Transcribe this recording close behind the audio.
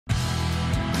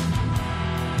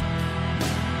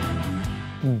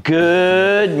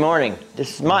Good morning.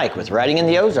 This is Mike with Riding in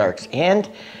the Ozarks, and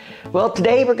well,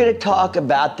 today we're going to talk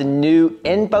about the new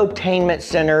infotainment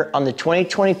center on the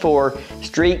 2024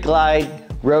 Street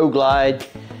Glide, Road Glide,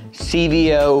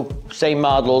 CVO, same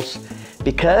models,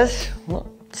 because well,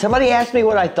 somebody asked me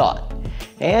what I thought,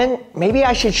 and maybe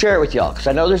I should share it with y'all because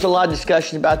I know there's a lot of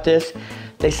discussion about this.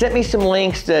 They sent me some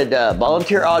links that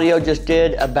Volunteer Audio just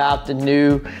did about the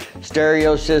new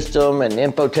stereo system and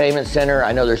infotainment center.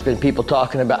 I know there's been people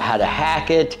talking about how to hack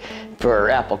it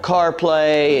for Apple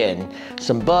CarPlay and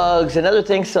some bugs and other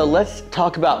things. So let's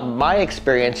talk about my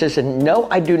experiences. And no,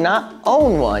 I do not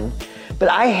own one, but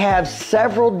I have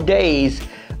several days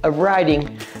of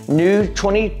riding new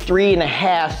 23.5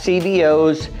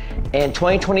 CVOs and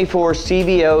 2024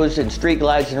 CVOs and street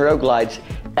glides and road glides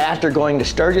after going to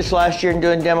Sturgis last year and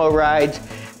doing demo rides,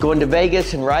 going to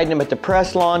Vegas and riding them at the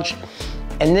press launch.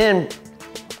 And then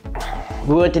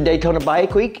we went to Daytona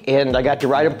Bike Week and I got to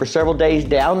ride them for several days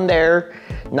down there.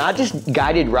 Not just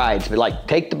guided rides, but like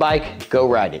take the bike, go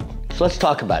ride it. So let's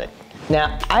talk about it.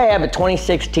 Now, I have a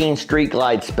 2016 Street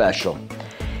Glide Special,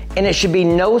 and it should be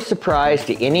no surprise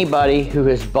to anybody who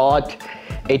has bought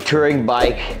a touring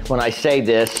bike when I say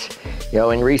this,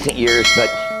 in recent years,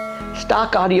 but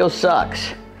stock audio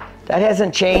sucks. That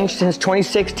hasn't changed since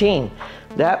 2016.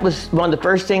 That was one of the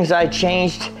first things I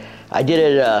changed. I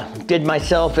did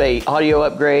myself a audio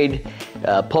upgrade,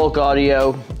 Polk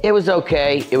Audio. It was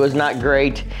okay, it was not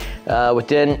great.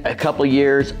 Within a couple of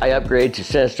years, I upgraded to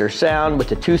Sinister sound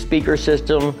with a 2-speaker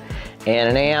system and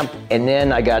an amp, and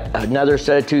then I got another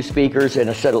set of 2 speakers and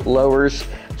a set of lowers.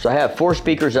 So I have 4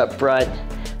 speakers up front.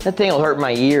 That thing will hurt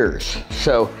my ears.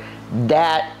 So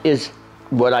that is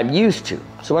what I'm used to.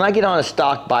 So when I get on a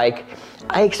stock bike,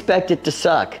 I expect it to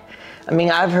suck. I mean,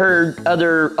 I've heard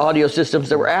other audio systems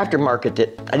that were aftermarket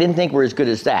that I didn't think were as good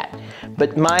as that.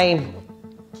 But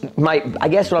I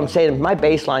guess what I'm saying, my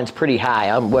baseline's pretty high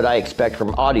on what I expect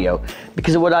from audio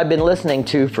because of what I've been listening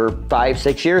to for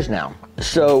 5-6 years now.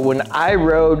 So when I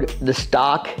rode the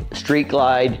stock Street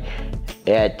Glide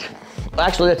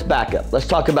actually, let's back up. Let's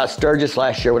talk about Sturgis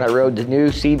last year when I rode the new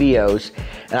CVOs,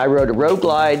 and I rode a Road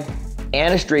Glide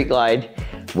and a Street Glide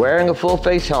wearing a full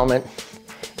face helmet,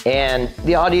 and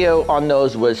the audio on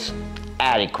those was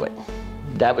adequate.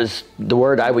 That was the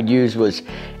word I would use, was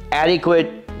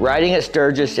adequate. Riding at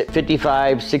Sturgis at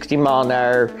 55, 60 mile an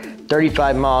hour,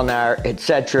 35 mile an hour,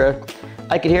 etc.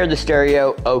 I could hear the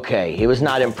stereo okay. It was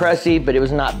not impressive, but it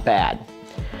was not bad.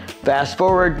 Fast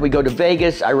forward, we go to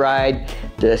Vegas. I ride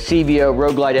the CVO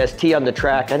Road Glide ST on the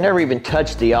track. I never even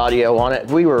touched the audio on it.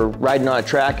 We were riding on a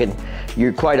track, and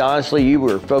quite honestly, you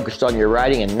were focused on your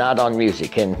riding and not on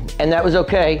music, and that was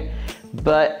okay.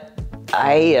 But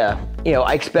I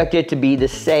expect it to be the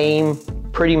same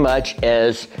pretty much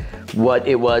as what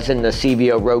it was in the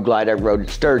CVO Road Glide I rode at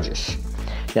Sturgis.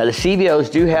 Now the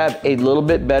CVOs do have a little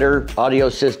bit better audio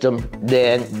system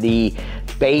than the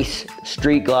base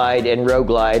Street Glide and Road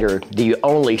Glide, or the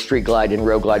only Street Glide and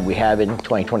Road Glide we have in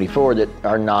 2024 that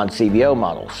are non-CVO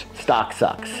models. Stock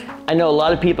sucks. I know a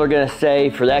lot of people are gonna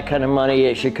say for that kind of money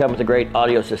it should come with a great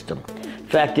audio system.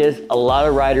 Fact is, a lot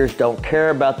of riders don't care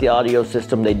about the audio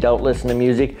system. They don't listen to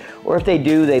music, or if they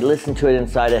do, they listen to it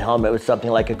inside a helmet with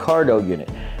something like a Cardo unit.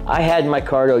 I had my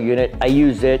Cardo unit, I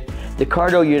use it. The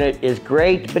Cardo unit is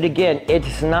great, but again,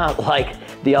 it's not like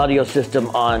the audio system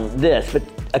on this. But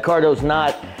a Cardo's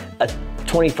not a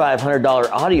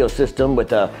 $2,500 audio system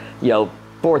with a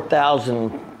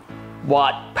 4,000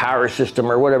 watt power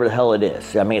system or whatever the hell it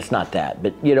is. I mean, it's not that,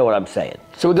 but you know what I'm saying.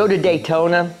 So we go to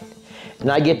Daytona,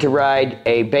 and I get to ride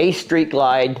a base Street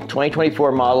Glide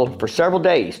 2024 model for several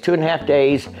days, 2.5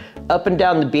 days, up and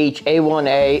down the beach,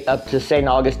 A1A, up to St.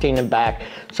 Augustine and back.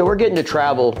 So we're getting to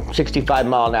travel 65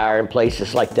 mile an hour in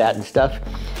places like that and stuff.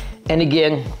 And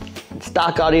again,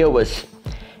 stock audio was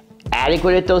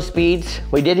adequate at those speeds.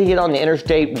 We did get on the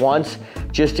interstate once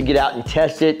just to get out and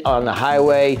test it on the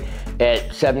highway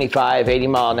at 75, 80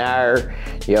 mile an hour,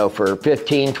 for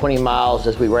 15, 20 miles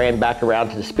as we ran back around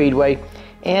to the speedway.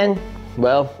 And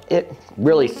well, it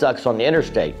really sucks on the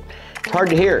interstate. It's hard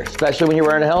to hear, especially when you're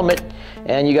wearing a helmet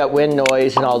and you got wind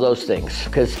noise and all those things,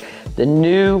 because the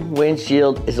new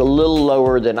windshield is a little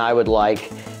lower than I would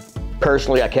like.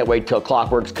 Personally, I can't wait till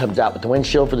Clockworks comes out with the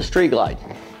windshield for the Street Glide.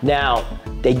 Now,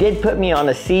 they did put me on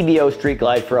a CVO Street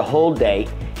Glide for a whole day,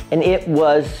 and it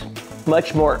was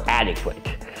much more adequate.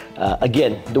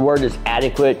 Again, the word is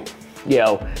adequate.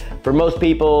 For most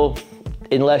people,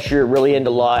 unless you're really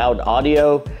into loud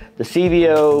audio, the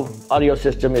CVO audio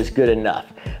system is good enough,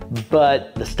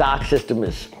 but the stock system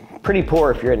is pretty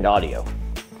poor if you're into audio.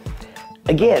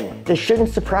 Again, this shouldn't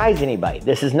surprise anybody.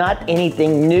 This is not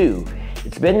anything new.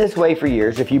 It's been this way for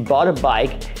years. If you bought a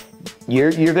bike,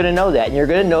 you're gonna know that, and you're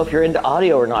gonna know if you're into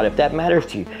audio or not, if that matters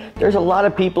to you. There's a lot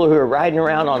of people who are riding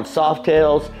around on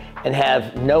Softails and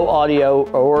have no audio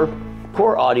or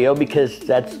poor audio because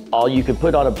that's all you can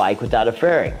put on a bike without a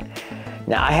fairing.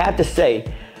 Now I have to say,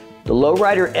 the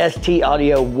Lowrider ST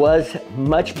audio was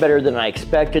much better than I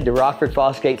expected. The Rockford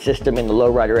Fosgate system in the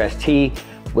Lowrider ST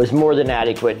was more than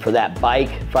adequate for that bike.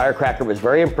 Firecracker was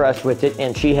very impressed with it,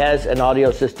 and she has an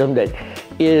audio system that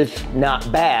is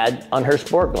not bad on her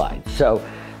Sport Glide. So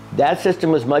that system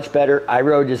was much better. I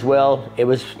rode as well. It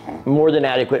was more than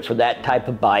adequate for that type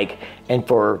of bike, and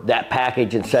for that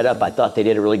package and setup, I thought they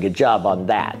did a really good job on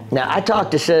that. Now, I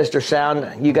talked to Sinister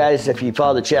Sound. You guys, if you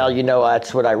follow the channel, you know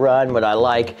that's what I run, what I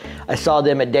like. I saw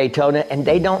them at Daytona, and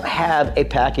they don't have a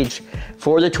package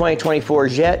for the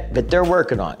 2024s yet, but they're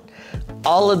working on it.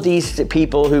 All of these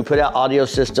people who put out audio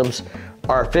systems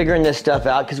are figuring this stuff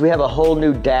out because we have a whole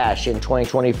new dash in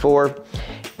 2024,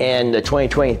 and the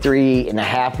 2023 and a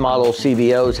half model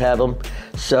CVOs have them.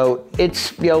 So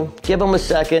it's, you know, give them a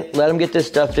second, let them get this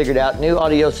stuff figured out. New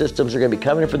audio systems are gonna be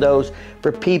coming for those,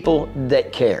 for people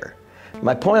that care.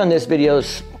 My point on this video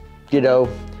is, you know,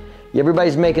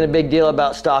 everybody's making a big deal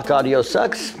about stock audio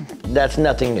sucks. That's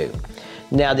nothing new.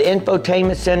 Now the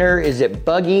infotainment center, is it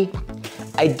buggy?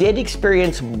 I did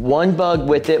experience one bug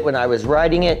with it when I was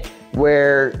riding it,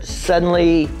 where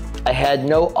suddenly I had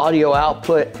no audio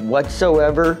output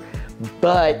whatsoever,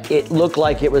 but it looked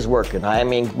like it was working. I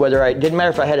mean, it didn't matter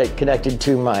if I had it connected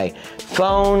to my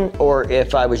phone or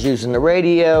if I was using the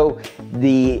radio,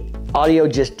 the audio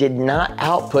just did not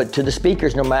output to the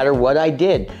speakers no matter what I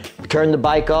did. Turned the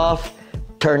bike off,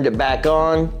 turned it back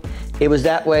on. It was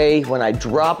that way when I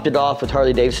dropped it off with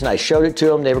Harley Davidson. I showed it to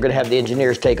them. They were gonna have the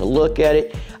engineers take a look at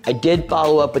it. I did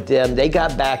follow up with them. They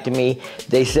got back to me.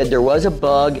 They said there was a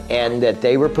bug and that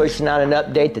they were pushing out an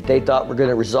update that they thought were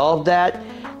gonna resolve that.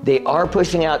 They are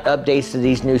pushing out updates to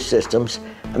these new systems.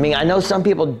 I mean, I know some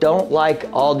people don't like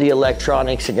all the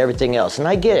electronics and everything else, and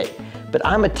I get it, but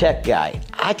I'm a tech guy.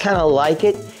 I kinda like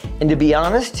it, and to be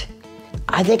honest,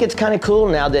 I think it's kinda cool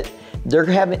now that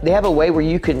they have a way where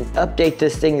you can update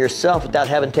this thing yourself without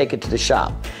having to take it to the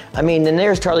shop. I mean, the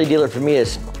nearest Harley dealer for me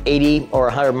is 80 or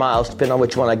 100 miles, depending on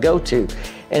which one I go to.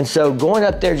 And so going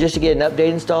up there just to get an update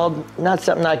installed, not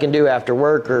something I can do after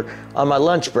work or on my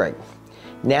lunch break.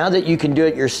 Now that you can do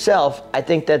it yourself, I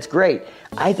think that's great.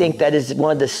 I think that is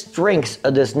one of the strengths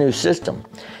of this new system.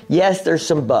 Yes, there's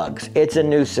some bugs. It's a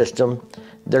new system.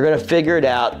 They're gonna figure it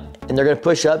out, and they're gonna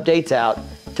push updates out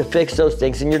to fix those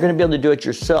things, and you're gonna be able to do it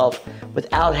yourself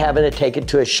without having to take it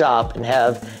to a shop and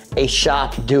have a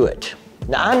shop do it.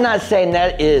 Now, I'm not saying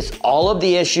that is all of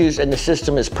the issues and the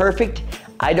system is perfect.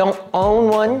 I don't own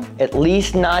one, at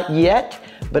least not yet,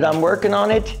 but I'm working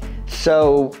on it.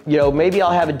 So, you know, maybe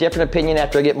I'll have a different opinion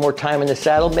after I get more time in the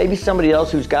saddle. Maybe somebody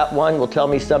else who's got one will tell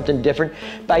me something different.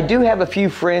 But I do have a few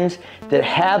friends that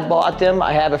have bought them.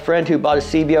 I have a friend who bought a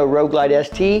CVO Road Glide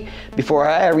ST before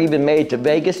I ever even made it to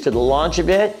Vegas to the launch of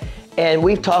it. And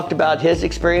we've talked about his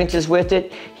experiences with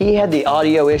it. He had the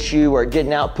audio issue where it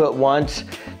didn't output once.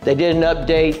 They did an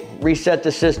update, reset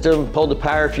the system, pulled the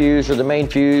power fuse or the main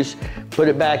fuse, put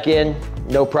it back in,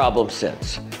 no problem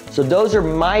since. So those are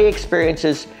my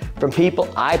experiences from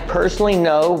people I personally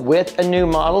know with a new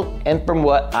model and from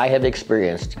what I have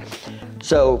experienced.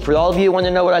 So for all of you who want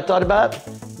to know what I thought about,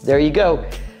 there you go.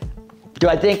 Do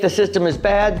I think the system is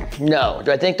bad? No.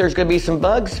 Do I think there's gonna be some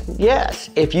bugs?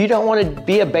 Yes. If you don't want to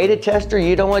be a beta tester,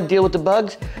 you don't want to deal with the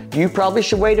bugs, you probably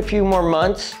should wait a few more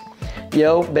months, you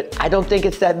know, but I don't think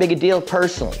it's that big a deal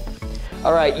personally.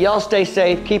 All right, y'all stay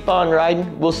safe, keep on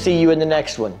riding. We'll see you in the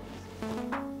next one.